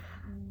 Tudyk.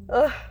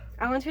 Ugh.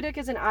 Alan Tudyk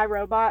is in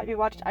iRobot. We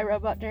watched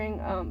iRobot during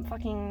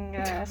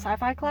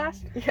sci-fi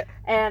class. Yeah.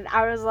 And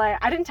I was like,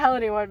 I didn't tell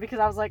anyone because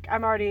I was like, I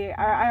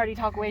already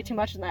talk way too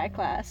much in that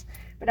class.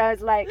 But I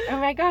was like, oh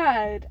my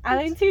god,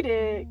 Alan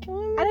Tudyk.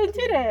 Alan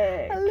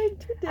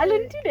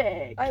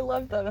Tudyk. I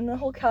love them, and the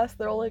whole cast,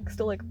 they're all like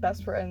still like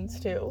best friends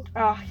too.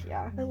 Oh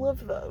yeah. I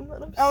love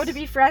them. Oh, to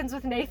be friends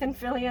with Nathan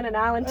Fillion and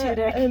Alan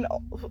Tudyk. And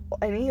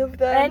any of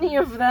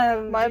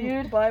them.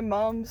 Dude. My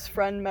mom's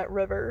friend met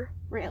River.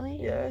 Really?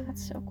 Yeah.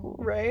 That's so cool.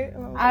 Right?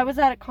 I was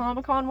at a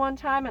Comic-Con one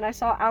time and I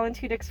saw Alan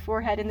Tudyk's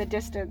forehead in the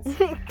distance.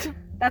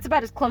 That's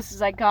about as close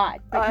as I got,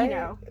 but you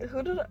know.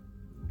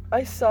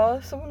 I saw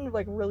someone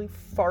like really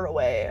far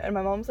away, and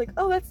my mom was like,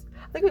 "Oh, I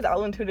think it was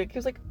Alan Tudyk." He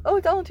was like, "Oh,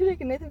 it's Alan Tudyk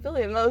and Nathan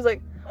Fillion," and I was like,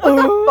 "What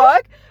the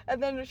fuck?"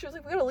 And then she was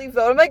like, "We gotta leave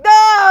though." And I'm like,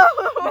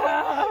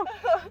 "No!"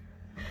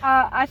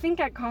 I think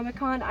at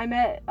Comic-Con I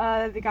met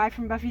the guy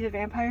from Buffy the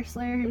Vampire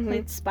Slayer who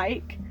played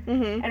Spike,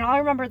 and all I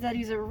remember is that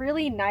he's a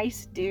really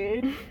nice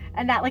dude,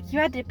 and that like you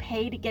had to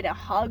pay to get a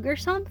hug or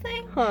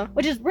something,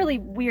 which is really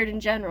weird in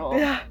general.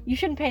 Yeah. You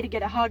shouldn't pay to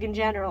get a hug in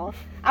general.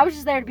 I was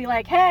just there to be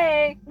like,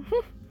 "Hey,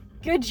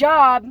 good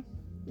job,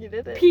 You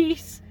did it.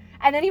 peace."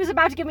 And then he was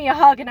about to give me a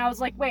hug, and I was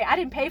like, "Wait, I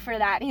didn't pay for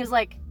that." And he was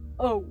like,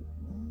 "Oh."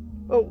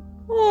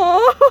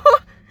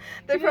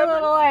 He did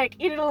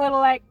a little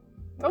like,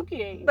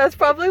 okay. That's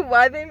probably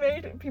why they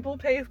made people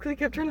pay, because he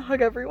kept trying to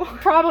hug everyone.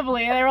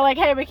 Probably. And they were like,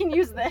 "Hey, we can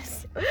use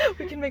this."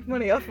 We can make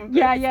money off of it.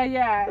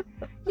 Yeah.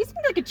 He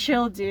seemed like a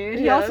chill dude.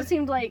 He Yeah. also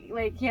seemed like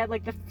he had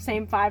like the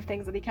same 5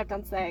 things that he kept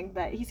on saying,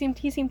 but he seemed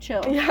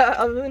chill. Yeah,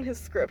 other than his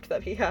script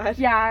that he had.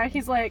 Yeah,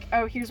 he's like,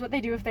 "Oh, here's what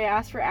they do if they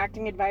ask for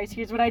acting advice.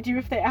 Here's what I do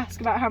if they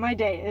ask about how my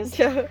day is."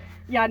 Yeah.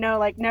 Yeah, no,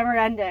 like never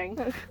ending.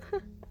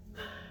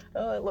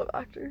 Oh, I love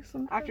actors.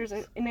 Sometimes. Actors,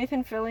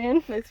 Nathan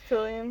Fillion. Nathan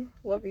Fillion,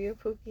 love you,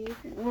 Pookie.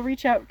 We'll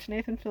reach out to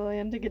Nathan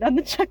Fillion to get on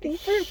the Chucking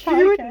Fruit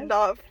He would podcast.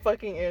 not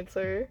fucking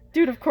answer.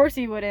 Dude, of course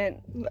he wouldn't.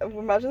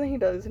 Imagine that he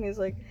does, and he's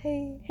like,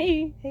 hey.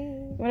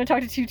 You want to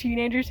talk to 2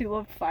 teenagers who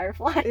love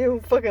Firefly? You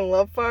fucking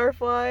love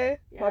Firefly.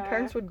 Yeah. My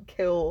parents would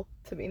kill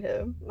to meet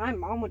him. My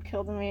mom would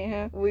kill to meet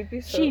him. We'd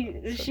be so.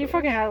 She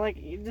fucking had like.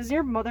 Does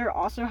your mother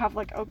also have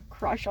like a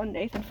crush on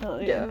Nathan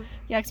Fillion? Yeah.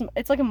 Yeah,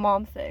 it's like a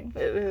mom thing,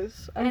 It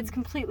is. and it's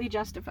completely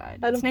justified.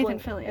 I It's don't Nathan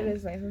blame- Fillion. It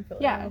is Nathan Fillion.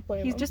 I Yeah, don't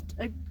blame he's him. just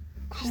a Just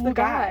cool the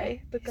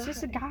guy. guy. He's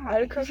just a guy. I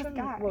had a He's crush just on.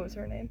 a guy. What was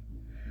her name?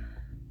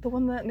 The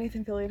one that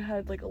Nathan Fillion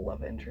had like a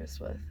love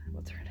interest with.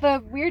 What's her name?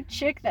 The weird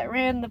chick that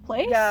ran the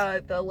place. Yeah,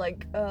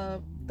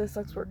 the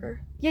sex worker.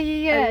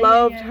 Yeah. I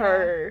loved yeah.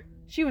 her.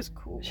 She was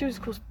cool. She was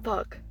cool as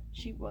fuck.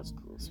 She was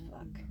cool as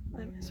fuck.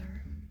 I miss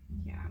her.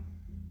 Yeah.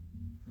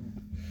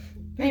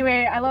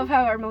 Anyway, I love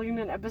how our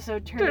Malignant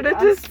episode turned Dude,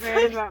 out it just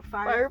ranting about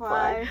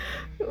Firefly.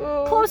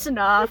 Oh, Close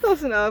enough.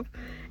 Close enough.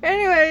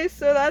 Anyway,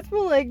 so that's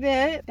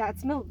Malignant.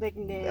 That's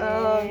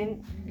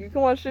Malignant. You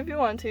can watch it if you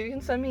want to. You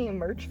can send me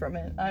merch from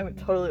it. I would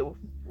totally.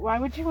 Why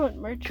would you want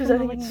merch Because from I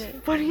think Malignant?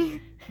 it's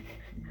funny.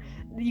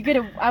 You get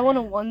I want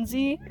a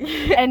onesie,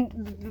 and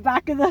the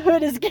back of the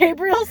hood is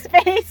Gabriel's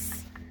face.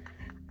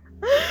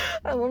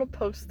 I want a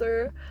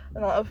poster,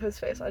 and not of his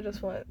face. I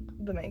just want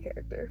the main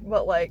character.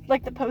 But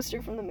like the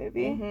poster from the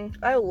movie.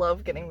 I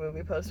love getting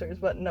movie posters,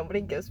 but nobody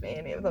gives me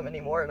any of them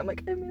anymore, and I'm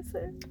like, I miss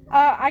it.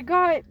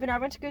 When I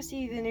went to go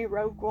see the new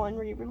Rogue One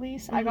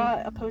re-release, I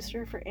got a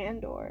poster for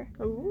Andor,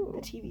 Ooh.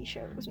 the TV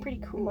show. It was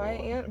pretty cool. My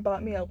aunt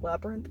bought me a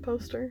Labyrinth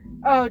poster.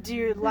 Oh,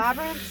 dude,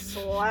 Labyrinth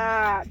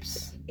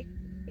slaps.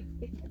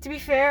 To be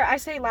fair, I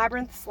say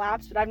Labyrinth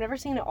slaps, but I've never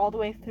seen it all the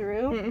way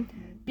through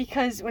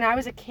because when I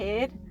was a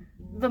kid,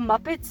 the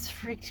Muppets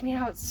freaked me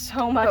out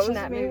so much in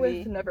that me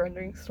movie. with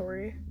Neverending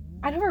Story.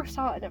 I never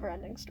saw a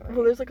Neverending Story.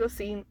 Well, there's like a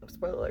scene.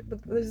 Spoiler. But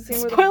there's a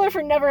scene where Spoiler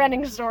for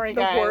Neverending Story,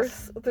 the guys.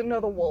 horse. The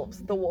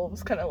wolves. The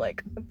wolves kind of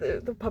like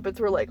the puppets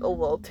were like a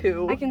little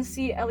too. I can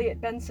see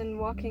Elliot Benson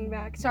walking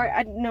back. Sorry,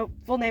 no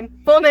full name.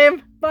 Full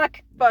name.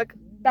 Fuck.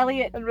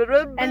 Elliot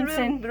Benson.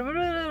 Ensign.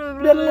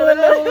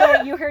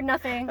 You heard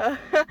nothing.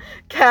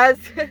 Cass.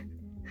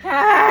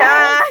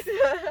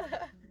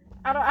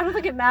 I don't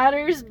think it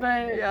matters,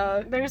 but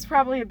Yeah. there's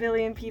probably a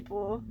billion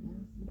people.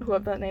 Who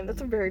have that name?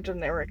 That's a very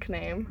generic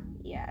name.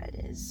 Yeah,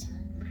 it is.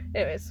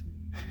 Anyways.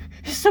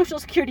 Social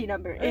security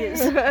number is.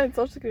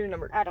 Social security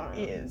number. I don't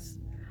know. Is.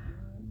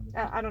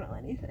 I don't know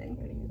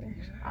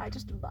anything. I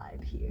just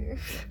vibe here.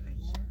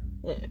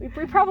 Yeah.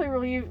 We probably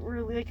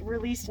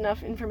released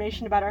enough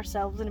information about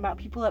ourselves and about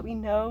people that we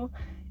know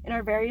in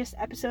our various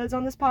episodes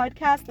on this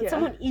podcast that Yeah.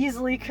 someone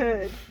easily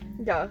could.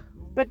 Yeah.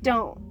 But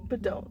don't.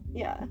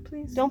 Yeah.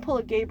 Please. Don't pull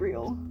a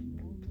Gabriel.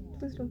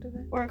 Please don't do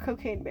that. Or a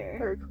cocaine bear.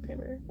 Or a cocaine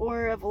bear.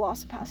 Or a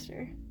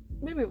Velocipaster.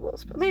 Maybe a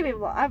Velocipaster. Maybe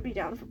I'd be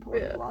down for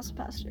pulling Yeah. a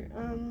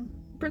Velocipaster.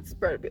 Princess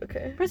Bride would be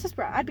okay. Princess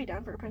Bride. I'd be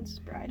down for a Princess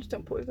Bride. Just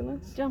don't poison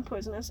us. Don't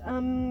poison us.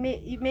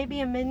 Maybe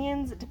a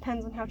Minions. It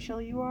depends on how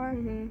chill you are.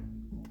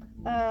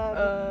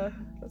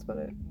 That's about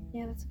it.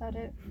 Yeah, that's about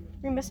it.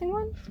 Are we missing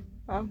one?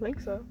 I don't think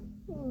so.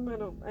 I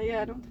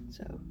don't think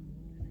so.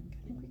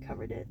 I think we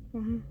covered it. I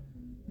think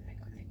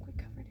we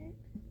covered it.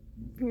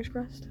 Fingers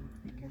crossed.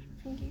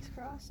 Fingers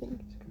crossed.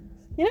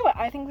 You know what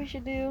I think we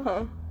should do?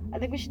 Huh? I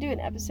think we should do an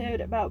episode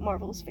about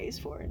Marvel's Phase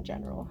 4 in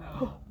general.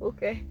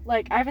 Okay.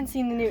 Like, I haven't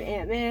seen the new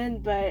Ant-Man,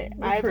 but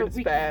heard it's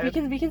bad.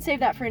 we can save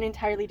that for an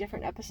entirely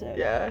different episode.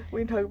 Yeah,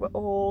 we can talk about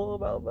all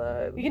about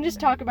that. We can just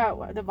talk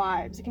about the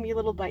vibes. It can be a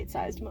little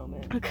bite-sized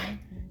moment. Okay.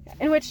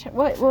 In which,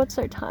 what's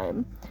our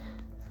time?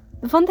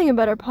 The fun thing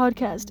about our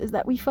podcast is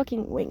that we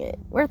fucking wing it.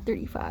 We're at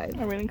 35.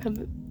 Are we gonna cut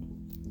it?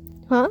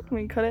 Huh? Can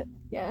we cut it?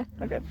 Yeah.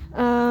 Okay.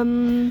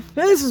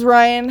 This is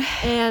Ryan.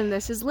 And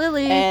this is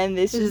Lily. And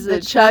this is the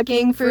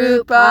Chucking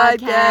Fruit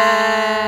Podcast.